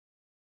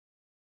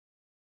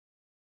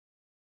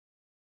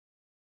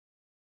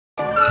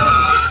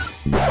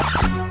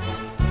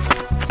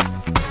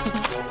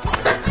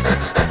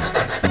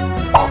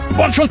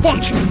Punch, punch,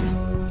 punch!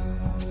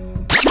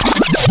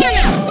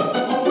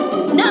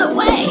 No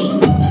way!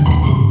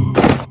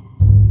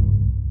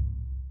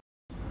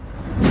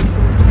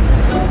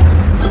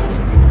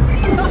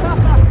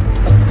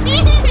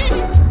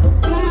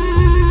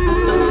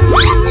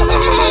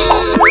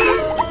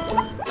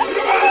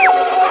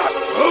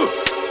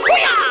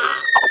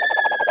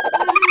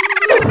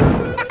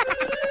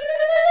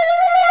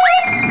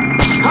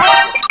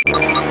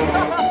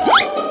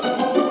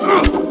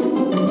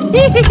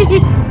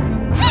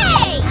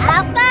 Hey!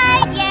 I'll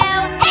find you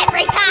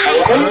every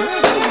time!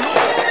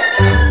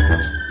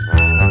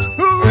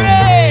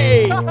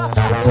 Hooray!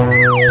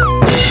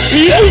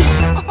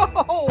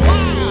 Oh,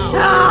 wow!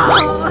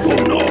 Oh,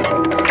 no!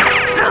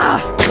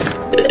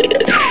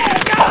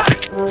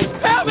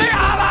 Help me,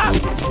 Allah!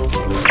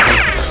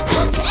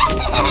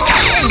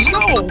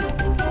 No!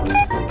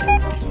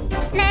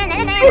 Na, na,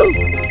 na.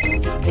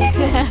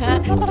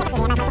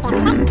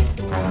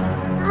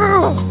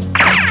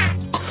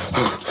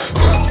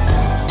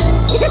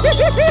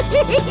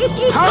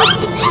 Oh,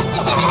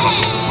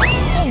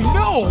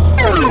 no!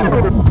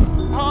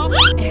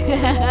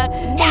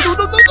 No,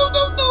 no,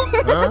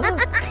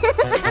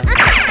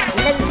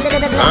 no, no,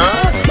 no, no!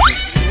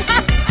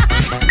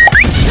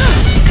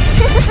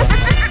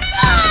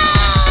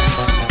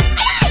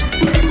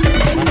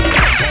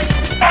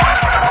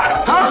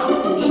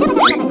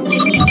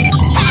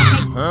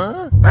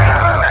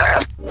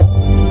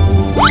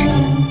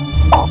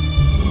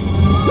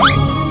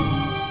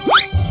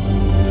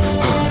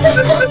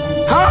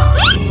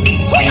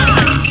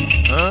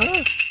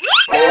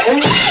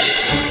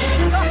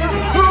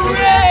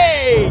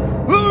 Hooray!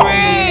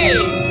 Hooray!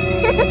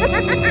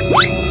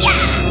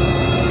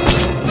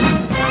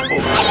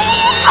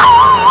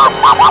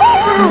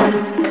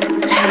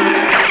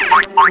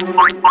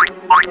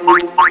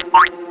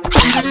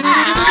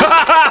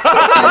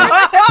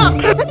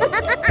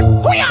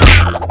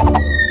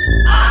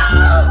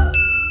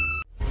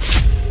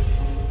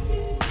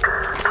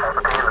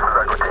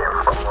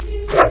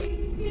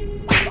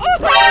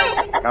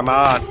 Come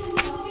on.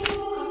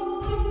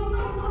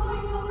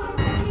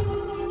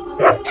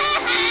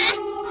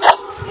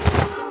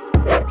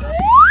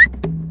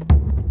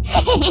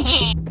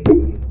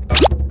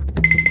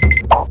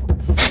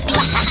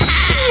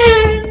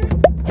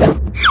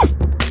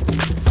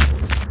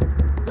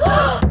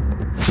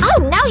 Oh,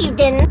 no, you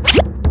didn't.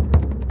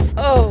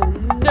 Oh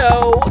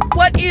no!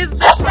 What is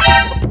that?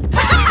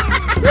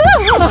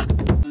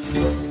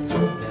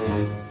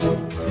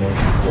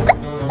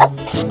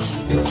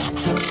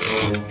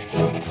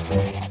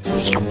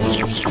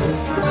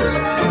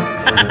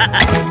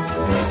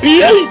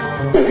 Hey!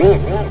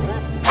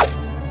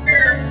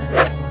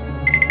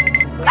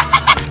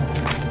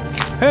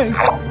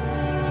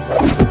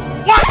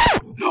 What?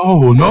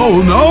 No,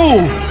 no,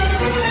 no!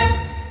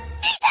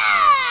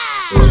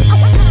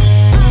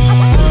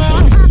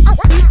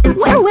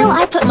 Where will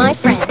I put my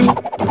friend?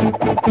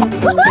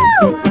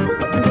 Woohoo!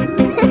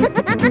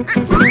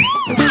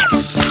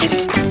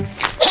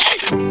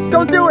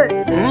 Don't do it!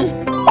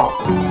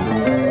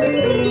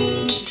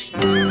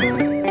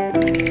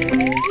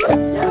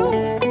 No!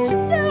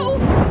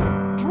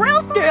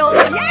 Drill skills,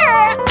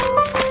 yeah!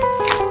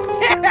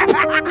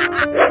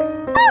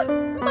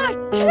 My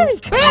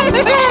cake!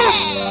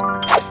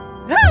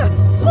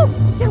 Oh,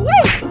 get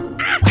away!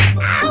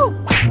 Ow!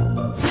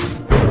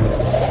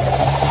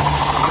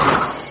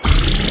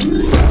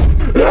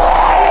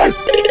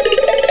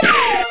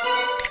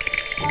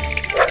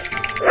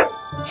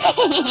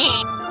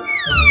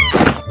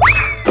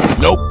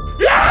 Nope.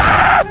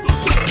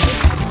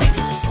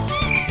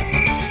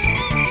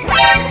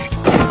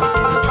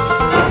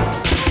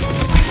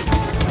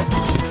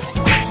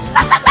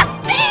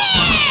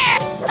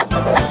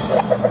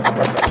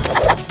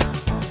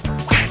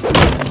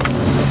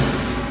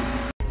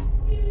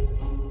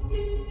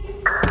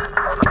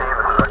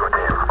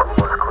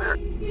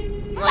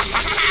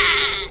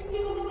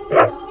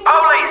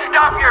 Only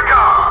stop your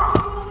car!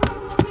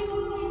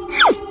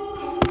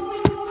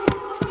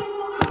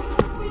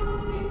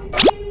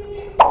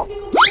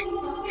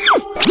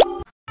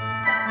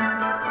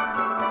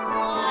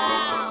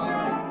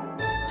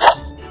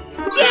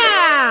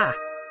 Yeah!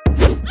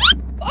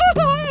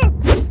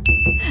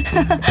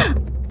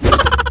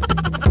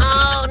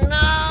 Oh,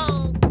 no!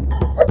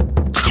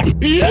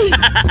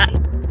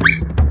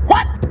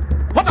 What?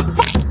 What the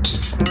fuck?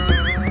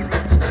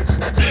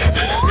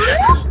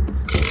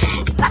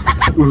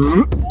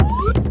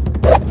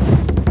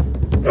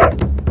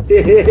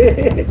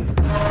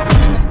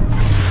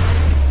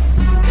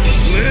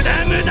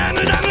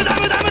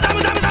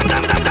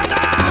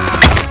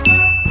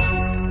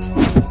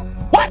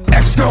 What?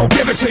 X gon'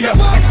 give it to ya!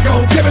 X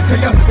gon' give it to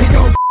ya! He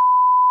gon'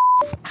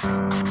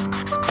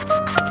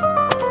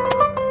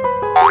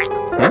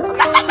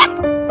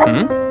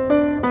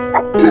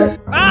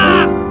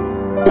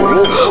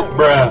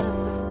 Bruh.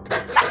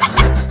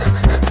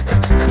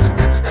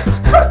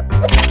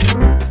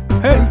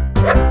 Hey.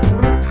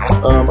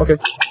 Okay.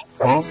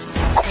 Huh?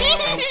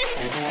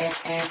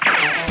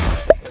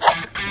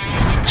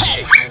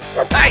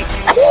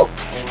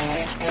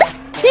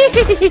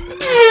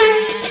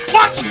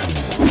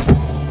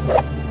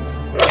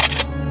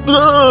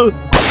 No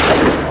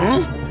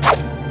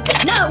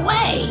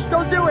way!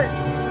 Don't do it!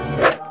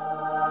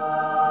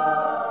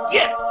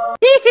 Yeah.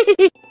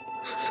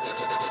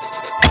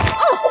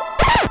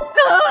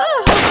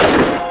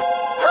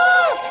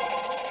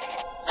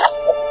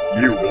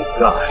 You will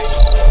die.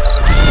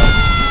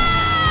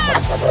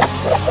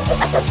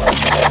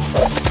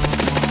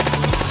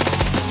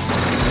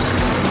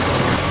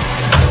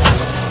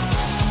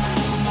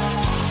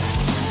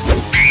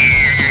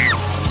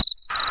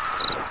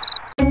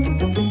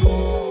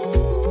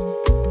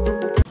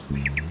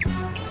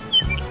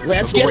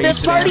 Let's get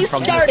this party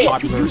started!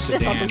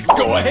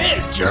 Go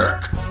ahead,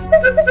 jerk.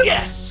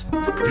 Yes.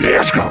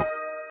 Let's go.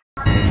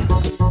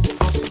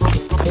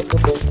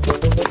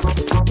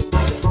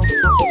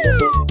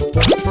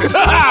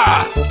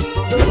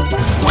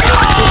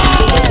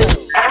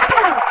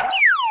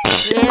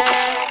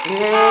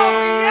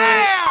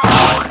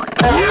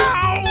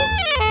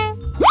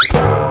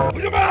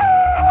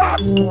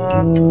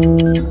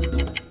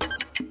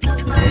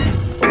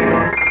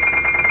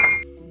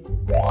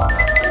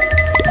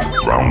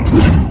 Round 2.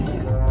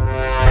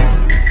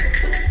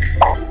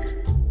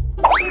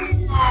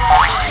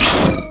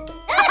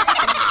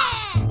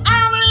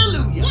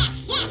 Hallelujah!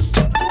 Yes,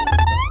 yes!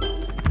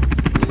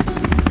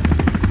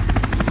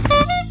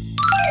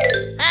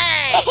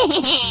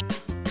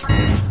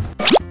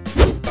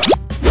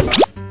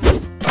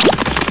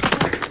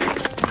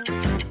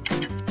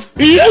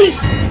 Hey!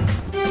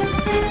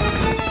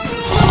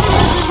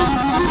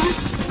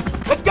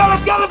 Let's go,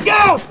 let's go, let's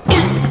go!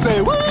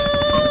 Say what?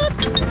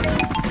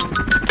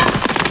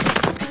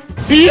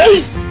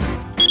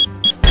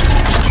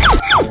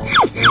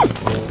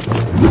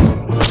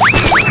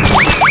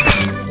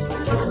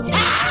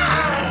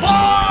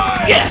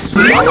 Yes!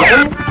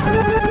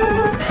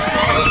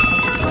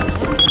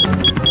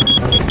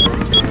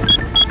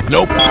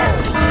 Nope.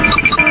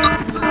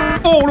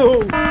 Oh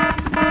no!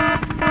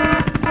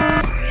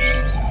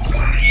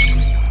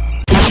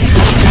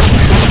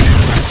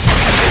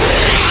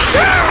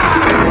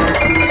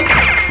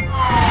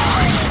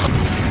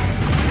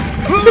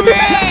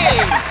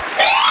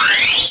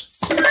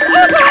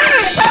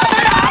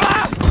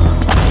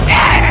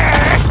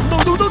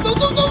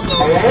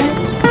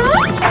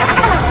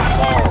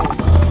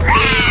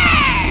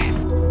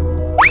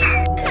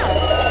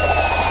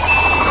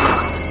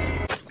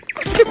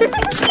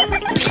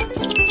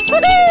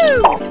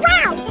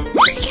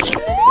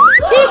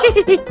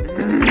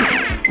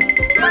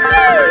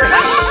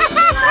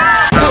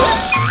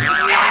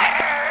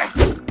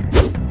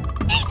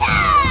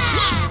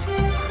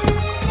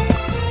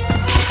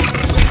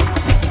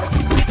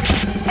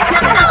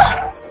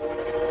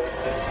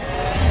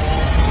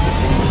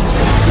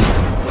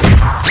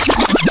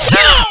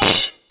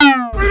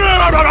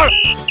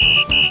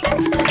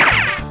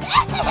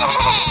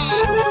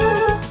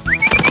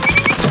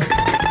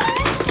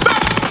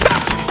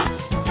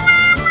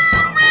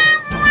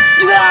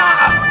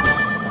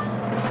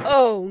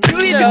 Oh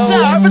Leave no!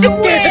 guitar for the It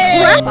scared the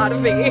win! crap out of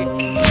me!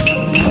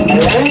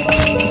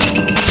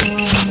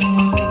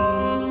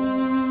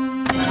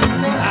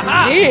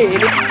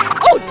 Indeed!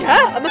 Oh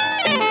damn!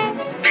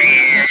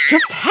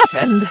 Just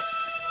happened!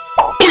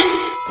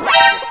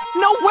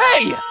 No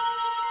way!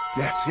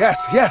 Yes, yes,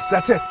 yes,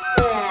 that's it.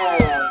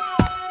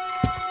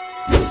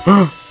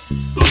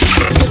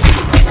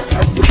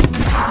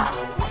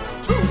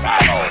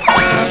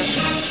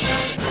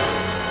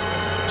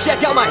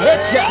 Check out my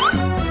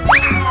headshot!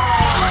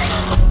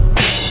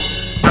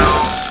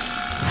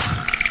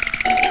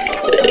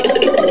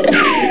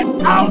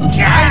 Okay.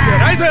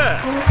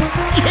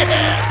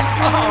 Yes!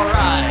 All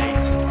right.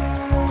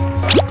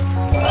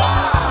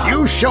 You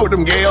showed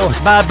him, Gale.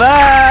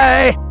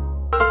 Bye-bye!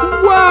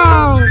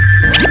 Wow!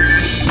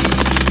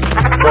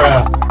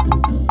 Bruh.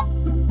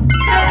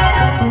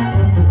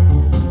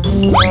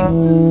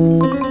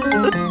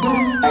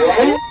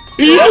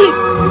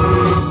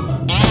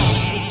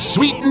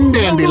 Sweet and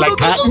dandy like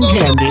cotton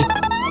candy.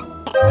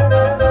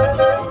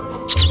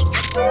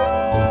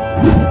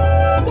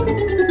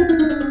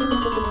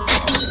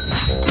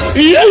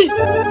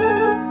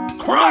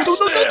 Crush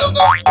them.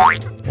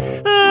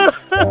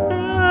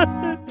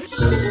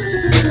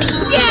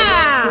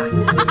 Yeah!